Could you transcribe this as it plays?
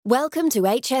Welcome to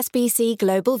HSBC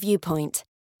Global Viewpoint,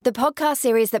 the podcast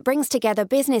series that brings together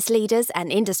business leaders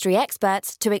and industry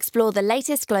experts to explore the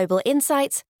latest global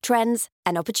insights, trends,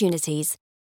 and opportunities.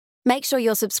 Make sure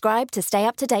you're subscribed to stay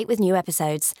up to date with new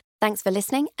episodes. Thanks for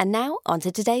listening, and now on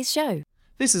to today's show.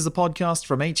 This is a podcast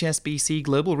from HSBC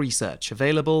Global Research,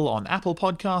 available on Apple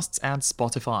Podcasts and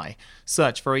Spotify.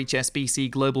 Search for HSBC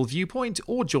Global Viewpoint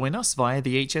or join us via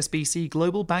the HSBC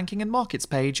Global Banking and Markets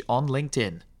page on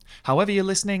LinkedIn. However you're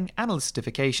listening,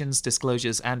 analystifications,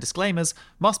 disclosures, and disclaimers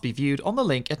must be viewed on the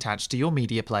link attached to your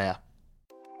media player.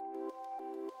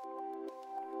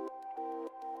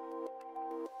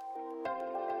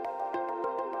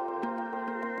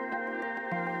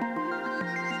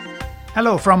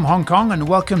 Hello from Hong Kong and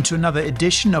welcome to another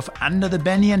edition of Under the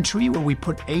Banyan Tree, where we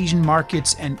put Asian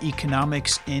markets and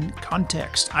economics in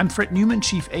context. I'm Fred Newman,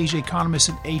 Chief Asia Economist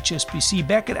at HSBC,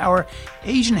 back at our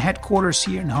Asian headquarters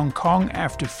here in Hong Kong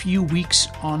after a few weeks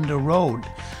on the road.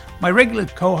 My regular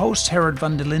co-host, Gerard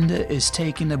van der Linde, is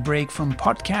taking a break from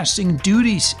podcasting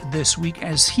duties this week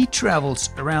as he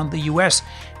travels around the US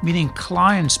meeting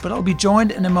clients, but I'll be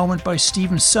joined in a moment by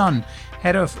Stephen Sun,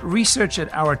 Head of Research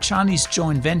at our Chinese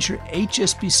joint venture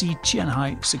HSBC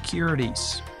Qianhai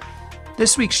Securities.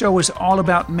 This week's show is all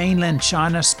about mainland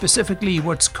China, specifically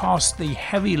what's caused the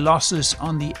heavy losses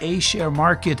on the A-share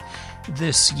market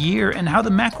this year and how the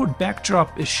macro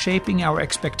backdrop is shaping our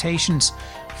expectations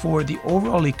for the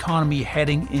overall economy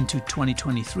heading into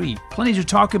 2023. Plenty to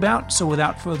talk about, so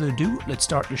without further ado, let's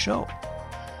start the show.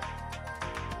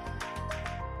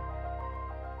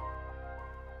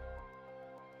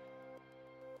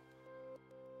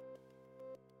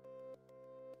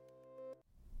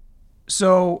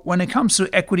 So when it comes to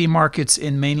equity markets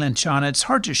in mainland China, it's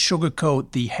hard to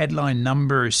sugarcoat the headline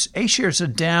numbers. A-shares are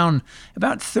down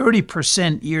about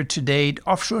 30% year to date.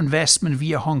 Offshore investment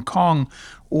via Hong Kong,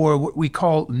 or what we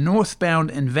call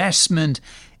northbound investment,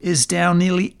 is down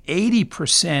nearly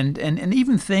 80%. And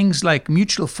even things like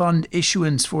mutual fund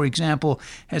issuance, for example,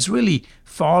 has really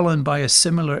fallen by a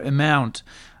similar amount.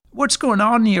 What's going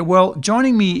on here? Well,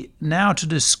 joining me now to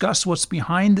discuss what's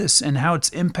behind this and how it's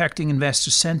impacting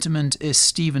investor sentiment is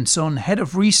Stephen Sun, Head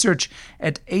of Research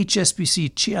at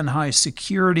HSBC Qianhai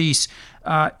Securities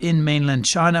in mainland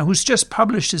China, who's just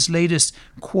published his latest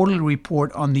quarterly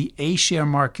report on the A-share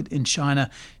market in China.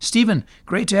 Stephen,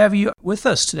 great to have you with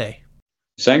us today.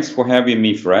 Thanks for having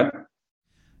me, Fred.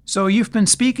 So you've been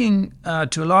speaking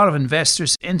to a lot of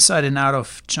investors inside and out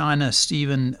of China,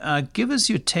 Stephen. Give us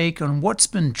your take on what's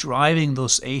been driving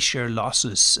those A-share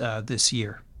losses this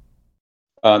year.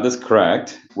 That's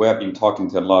correct. We have been talking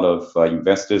to a lot of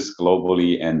investors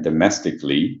globally and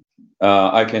domestically.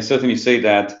 I can certainly say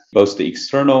that both the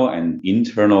external and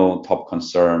internal top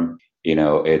concern,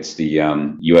 it's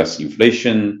the U.S.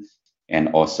 inflation and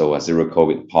also a zero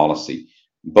COVID policy.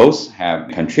 Both have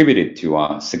contributed to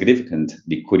a significant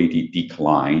liquidity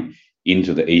decline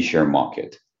into the A-share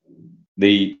market.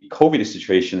 The COVID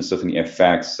situation certainly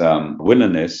affects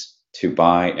willingness to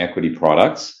buy equity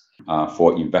products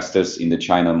for investors in the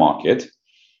China market.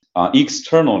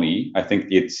 Externally, I think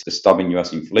it's stopping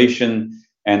U.S. inflation,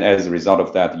 and as a result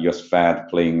of that, U.S. Fed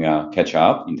playing catch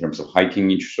up in terms of hiking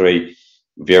interest rate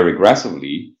very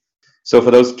aggressively. So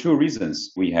for those two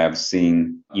reasons, we have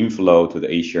seen inflow to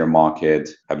the A-share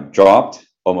market have dropped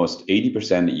almost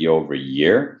 80% year over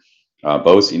year,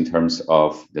 both in terms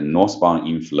of the northbound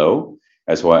inflow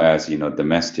as well as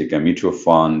domestic and mutual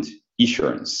fund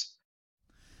issuance.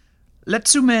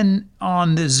 Let's zoom in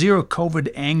on the zero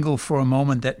COVID angle for a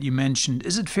moment that you mentioned.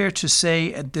 Is it fair to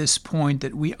say at this point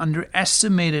that we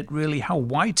underestimated really how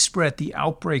widespread the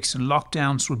outbreaks and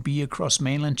lockdowns would be across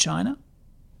mainland China?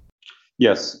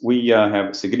 Yes, we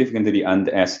have significantly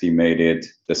underestimated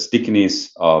the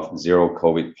stickiness of zero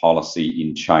COVID policy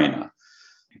in China.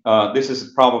 This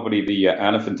is probably the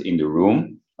elephant in the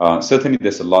room. Certainly,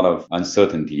 there's a lot of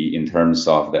uncertainty in terms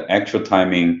of the actual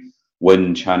timing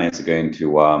when China is going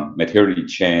to materially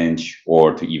change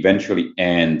or to eventually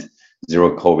end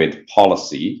zero COVID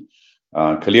policy.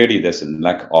 Clearly, there's a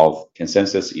lack of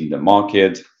consensus in the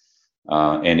market.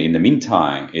 And in the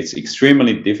meantime, it's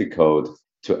extremely difficult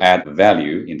to add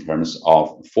value in terms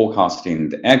of forecasting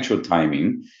the actual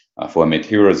timing for a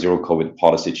material zero COVID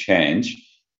policy change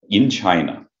in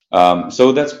China.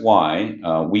 So that's why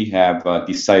we have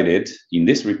decided in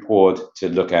this report to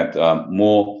look at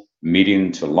more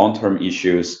medium to long-term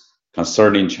issues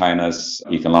concerning China's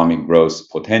economic growth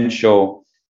potential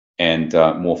and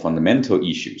more fundamental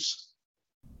issues.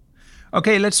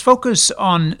 Okay, let's focus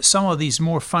on some of these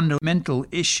more fundamental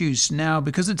issues now,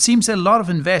 because it seems that a lot of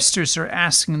investors are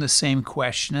asking the same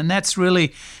question. And that's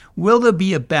really, will there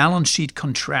be a balance sheet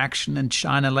contraction in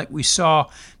China like we saw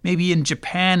maybe in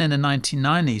Japan in the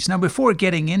 1990s? Now, before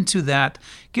getting into that,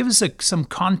 give us some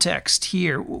context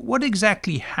here. What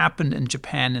exactly happened in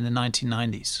Japan in the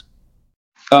 1990s?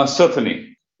 Certainly.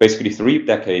 Basically, 3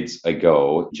 decades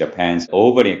ago, Japan's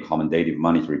overly accommodative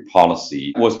monetary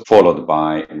policy was followed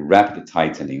by rapid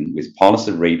tightening with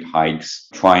policy rate hikes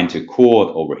trying to cool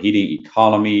the overheating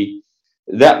economy.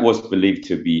 That was believed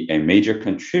to be a major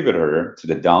contributor to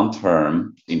the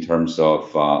downturn in terms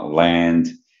of land,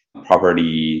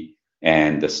 property,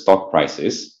 and the stock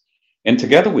prices. And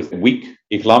together with weak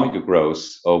economic growth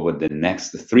over the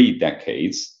next 3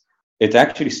 decades, it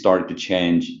actually started to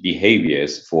change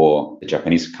behaviors for the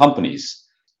Japanese companies.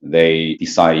 They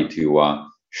decided to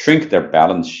shrink their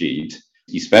balance sheet,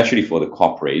 especially for the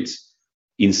corporates.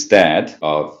 Instead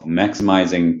of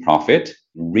maximizing profit,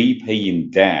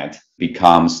 repaying debt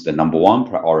becomes the number one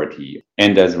priority.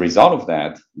 And as a result of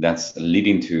that, that's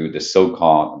leading to the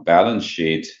so-called balance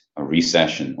sheet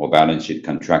recession or balance sheet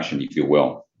contraction, if you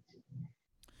will.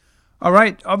 All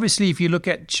right. Obviously, if you look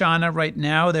at China right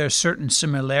now, there are certain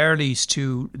similarities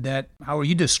to that, how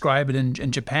you describe it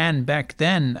in Japan back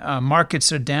then.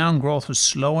 Markets are down, growth is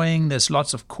slowing, there's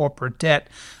lots of corporate debt.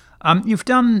 You've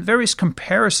done various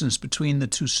comparisons between the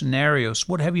two scenarios.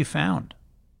 What have you found?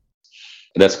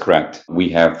 That's correct. We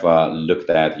have looked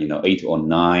at 8 or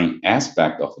 9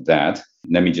 aspects of that.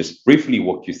 Let me just briefly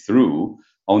walk you through.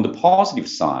 On the positive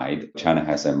side, China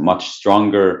has a much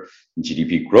stronger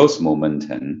GDP growth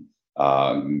momentum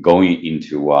going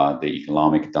into the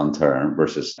economic downturn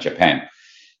versus Japan.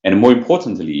 And more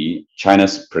importantly,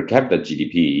 China's per capita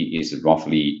GDP is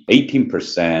roughly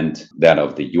 18% that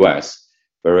of the US,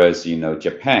 whereas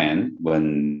Japan,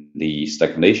 when the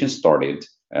stagnation started,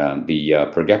 the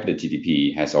per capita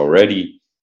GDP has already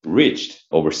reached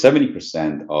over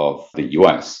 70% of the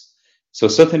US. So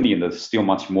certainly there's still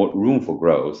much more room for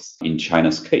growth in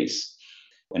China's case.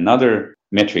 Another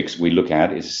metrics we look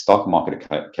at is stock market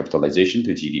capitalization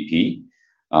to GDP.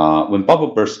 When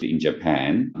bubble burst in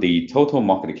Japan, the total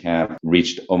market cap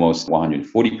reached almost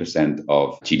 140%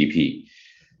 of GDP.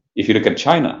 If you look at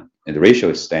China, the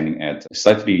ratio is standing at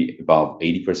slightly above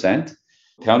 80%,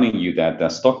 telling you that the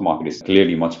stock market is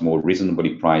clearly much more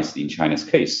reasonably priced in China's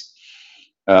case.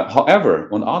 However,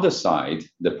 on the other side,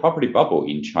 the property bubble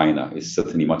in China is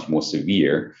certainly much more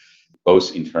severe,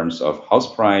 both in terms of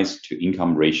house price to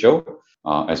income ratio,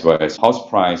 as well as house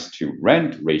price to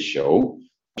rent ratio.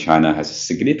 China has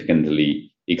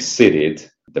significantly exceeded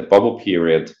the bubble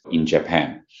period in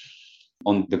Japan.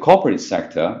 On the corporate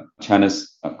sector,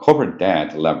 China's corporate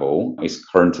debt level is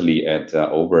currently at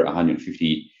over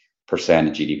 150%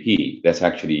 GDP. That's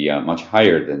actually much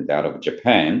higher than that of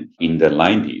Japan in the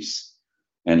 90s.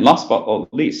 And last but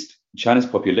not least, China's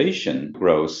population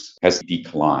growth has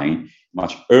declined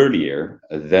much earlier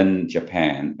than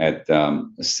Japan at a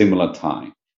similar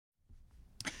time.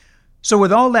 So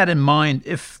with all that in mind,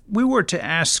 if we were to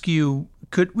ask you,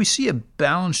 could we see a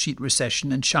balance sheet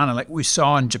recession in China like we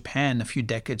saw in Japan a few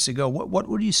decades ago? What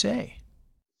would you say?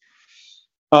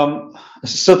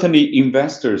 Certainly,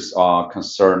 investors are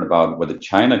concerned about whether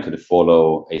China could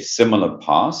follow a similar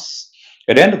path.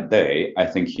 At the end of the day, I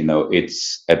think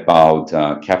it's about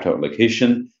capital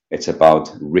allocation. It's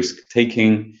about risk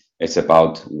taking. It's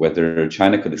about whether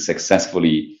China could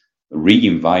successfully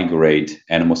reinvigorate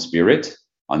animal spirit,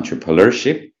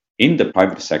 entrepreneurship in the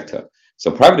private sector. So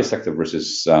private sector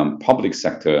versus public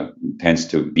sector tends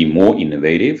to be more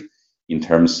innovative in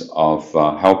terms of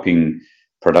helping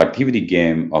productivity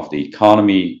gain of the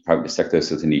economy. Private sector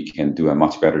certainly can do a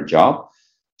much better job.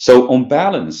 So on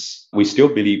balance, we still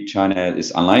believe China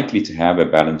is unlikely to have a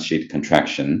balance sheet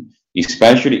contraction,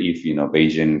 especially if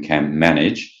Beijing can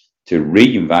manage to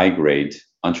reinvigorate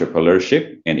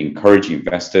entrepreneurship and encourage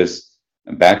investors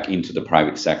back into the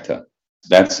private sector.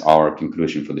 That's our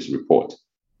conclusion for this report.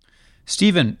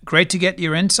 Stephen, great to get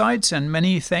your insights, and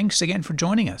many thanks again for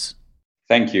joining us.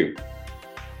 Thank you.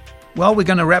 Well, we're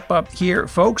going to wrap up here,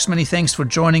 folks. Many thanks for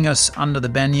joining us under the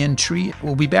banyan tree.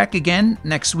 We'll be back again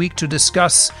next week to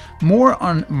discuss more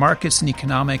on markets and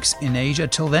economics in Asia.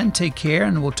 Till then, take care,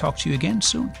 and we'll talk to you again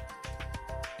soon.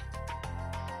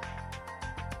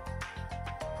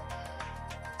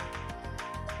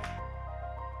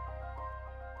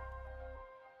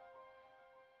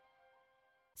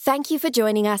 Thank you for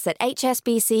joining us at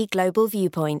HSBC Global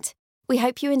Viewpoint. We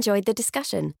hope you enjoyed the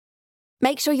discussion.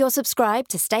 Make sure you're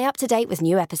subscribed to stay up to date with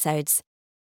new episodes.